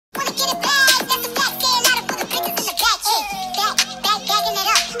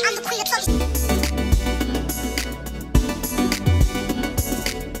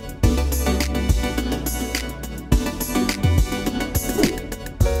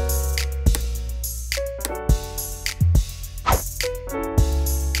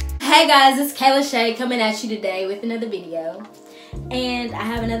Hey guys, it's K.Lashae coming at you today with another video. And I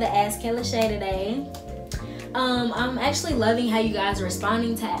have another Ask K.Lashae today. I'm actually loving how you guys are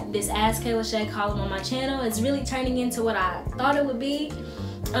responding to this Ask K.Lashae column on my channel. It's really turning into what I thought it would be.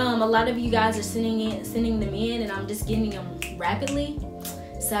 A lot of you guys are sending them in, and I'm just getting them rapidly.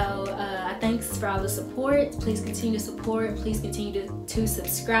 So thanks for all the support. Please continue to support. Please continue to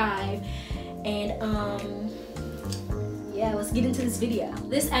subscribe. And yeah, let's get into this video.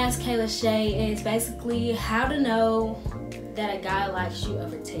 This Ask K.Lashae is basically how to know that a guy likes you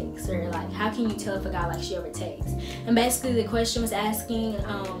over text, or like how can you tell if a guy likes you over text. And basically the question was asking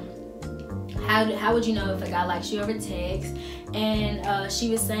how would you know if a guy likes you over text. And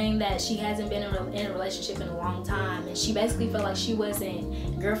she was saying that she hasn't been in a relationship in a long time, and she basically felt like she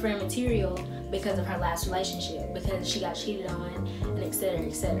wasn't girlfriend material because of her last relationship, because she got cheated on, and etc,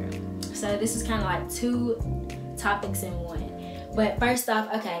 etc. So this is kind of like two topics in one. But first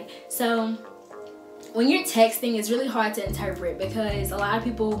off, okay, so when you're texting, it's really hard to interpret because a lot of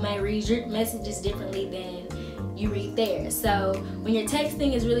people may read your messages differently than you read theirs. So when you're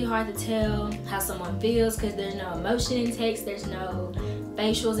texting, it's really hard to tell how someone feels because there's no emotion in text, there's no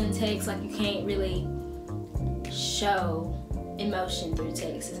facials in text. Like, you can't really show emotion through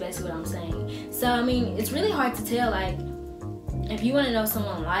text is basically what I'm saying. So I mean, it's really hard to tell, like, if you want to know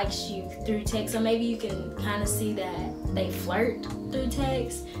someone likes you through text, or maybe you can kind of see that they flirt through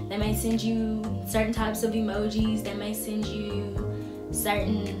text. They may send you certain types of emojis. They may send you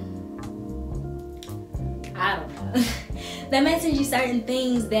certain, I don't know. They may send you certain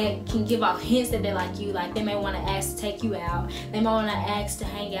things that can give off hints that they like you. Like, they may want to ask to take you out. They may want to ask to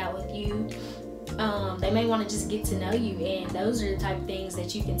hang out with you. They may want to just get to know you, and those are the type of things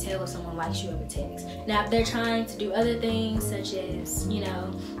that you can tell if someone likes you over text. Now, if they're trying to do other things, such as, you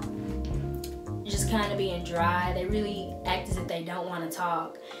know, just kind of being dry, they really act as if they don't want to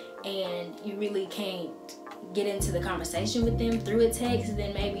talk, and you really can't get into the conversation with them through a text,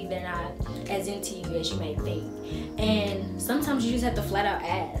 then maybe they're not as into you as you may think. And sometimes you just have to flat out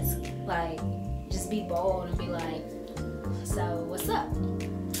ask, like, just be bold and be like, so what's up?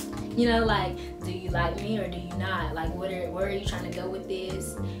 You know, like, do you like me or do you not? Like, where are you trying to go with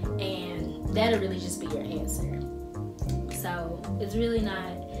this? And that'll really just be your answer. So it's really not,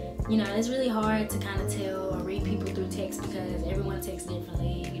 you know, it's really hard to kind of tell or read people through text because everyone texts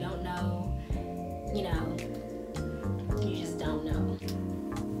differently. You don't know, you know, you just don't know.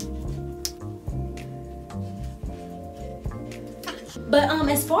 But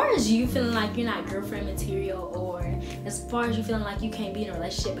as far as you feeling like you're not girlfriend material, or as far as you feeling like you can't be in a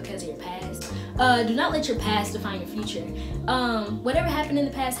relationship because of your past, do not let your past define your future. Whatever happened in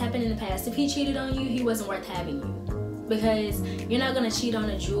the past happened in the past. If he cheated on you, he wasn't worth having you, because you're not going to cheat on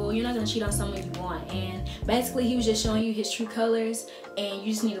a jewel. You're not going to cheat on someone you want. And basically, he was just showing you his true colors, and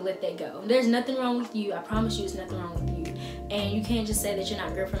you just need to let that go. There's nothing wrong with you. I promise you, there's nothing wrong with you. And you can't just say that you're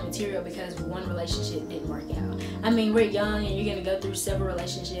not girlfriend material because one relationship didn't work out. I mean, we're young, and you're going to go through several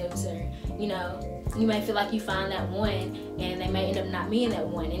relationships, or, you know, you may feel like you find that one, and they may end up not being that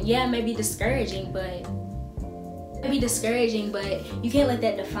one. And yeah, it may be discouraging, but you can't let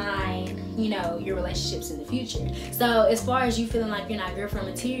that define, you know, your relationships in the future. So as far as you feeling like you're not girlfriend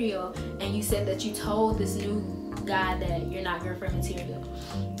material, and you said that you told this new guy that you're not girlfriend material,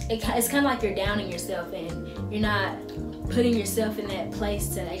 it's kind of like you're downing yourself, and you're not putting yourself in that place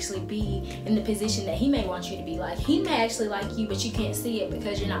to actually be in the position that he may want you to be. Like, he may actually like you, but you can't see it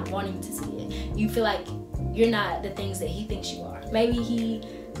because you're not wanting to see it. You feel like you're not the things that he thinks you are. Maybe he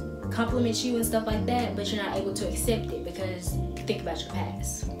compliments you and stuff like that, but you're not able to accept it because you think about your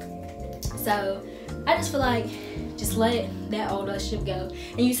past. So I just feel like just let that old relationship go.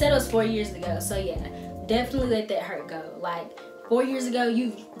 And you said it was 4 years ago, so yeah, definitely let that hurt go. Like, 4 years ago,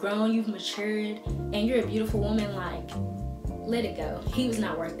 you've grown, you've matured, and you're a beautiful woman. Like, let it go. He was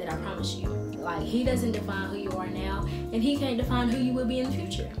not worth it, I promise you. Like, he doesn't define who you are now, and he can't define who you will be in the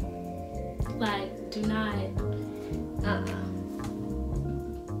future. Like, do not,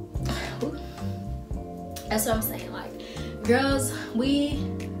 That's what I'm saying. Like, girls, we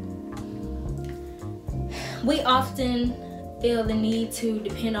often feel the need to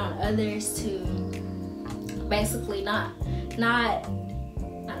depend on others to basically not I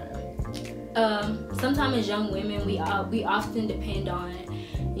don't know. Sometimes as young women, we often depend on,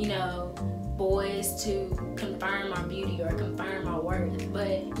 you know, boys to confirm our beauty or confirm our worth.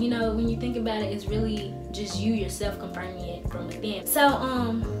 But, you know, when you think about it, it's really just you yourself confirming it from within. So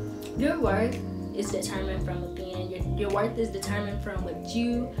your worth is determined from within. Your worth is determined from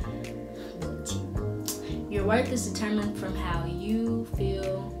your worth is determined from how you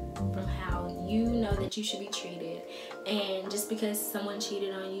feel, from how you know that you should be treated, And just because someone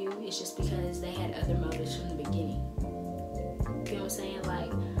cheated on you, it's just because they had other motives from the beginning. You know what I'm saying? Like,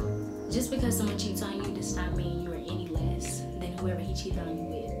 just because someone cheats on you does not mean you are any less than whoever he cheated on you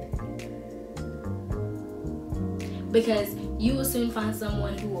with. Because you will soon find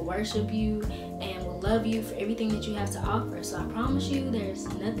someone who will worship you and will love you for everything that you have to offer. So I promise you, there's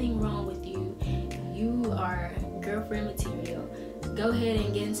nothing wrong with you. You are girlfriend material. Go ahead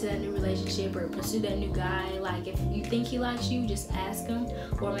and get into that new relationship or pursue that new guy. Like, if you think he likes you, just ask him,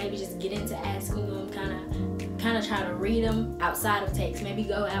 or maybe just get into asking him, kind of try to read him outside of text. Maybe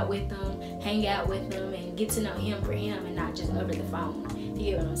go out with him, hang out with him, and get to know him for him and not just over the phone.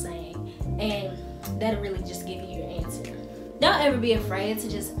 You get what I'm saying? And that'll really just give you your answer. Don't ever be afraid to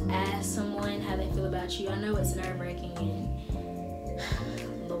just ask someone how they feel about you. I know it's nerve-wracking and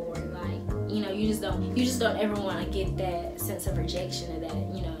Lord, like, you know, you just don't ever want to get that sense of rejection or that,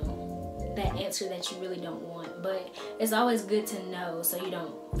 you know, that answer that you really don't want. But it's always good to know so you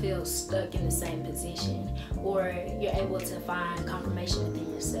don't feel stuck in the same position, or you're able to find confirmation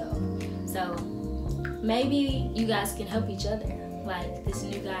within yourself. So maybe you guys can help each other. Like, this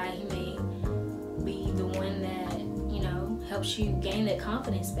new guy, he may be the one that, you know, helps you gain that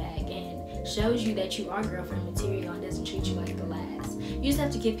confidence back and shows you that you are girlfriend material and doesn't treat you like the last. You just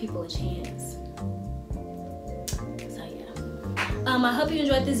have to give people a chance. So yeah. I hope you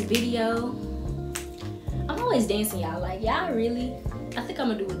enjoyed this video. I'm always dancing, y'all. Like, y'all really, I think I'm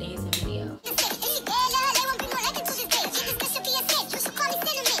gonna do a dancing video.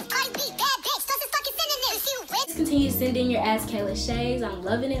 Continue to send in your Ask K.Lashaes. I'm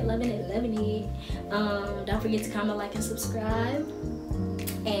loving it, loving it, loving it. Don't forget to comment, like, and subscribe.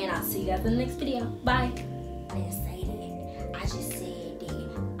 And I'll see you guys in the next video. Bye. I didn't say that. I just